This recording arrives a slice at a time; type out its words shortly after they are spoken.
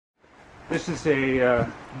This is a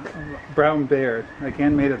brown bear,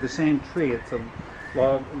 again made of the same tree. It's a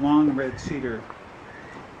long red cedar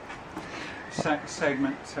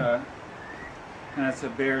segment, and it's a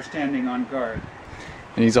bear standing on guard.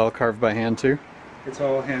 And he's all carved by hand too? It's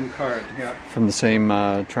all hand carved, yeah. From the same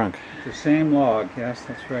trunk? The same log, yes,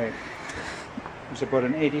 that's right. It's about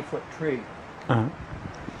an 80-foot tree. Uh-huh.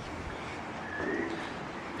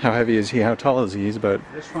 How heavy is he? How tall is he? He's about...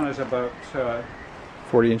 This one is about...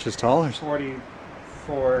 40 inches tall? Or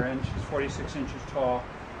 44 inches, 46 inches tall,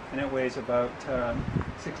 and it weighs about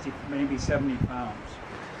 60, maybe 70 pounds.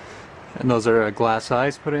 And those are glass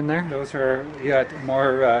eyes put in there? Those are, yeah,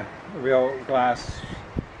 more real glass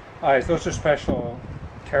eyes. Those are special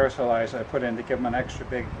carousel eyes I put in to give them an extra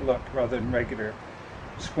big look rather than regular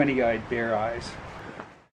squinty-eyed bear eyes.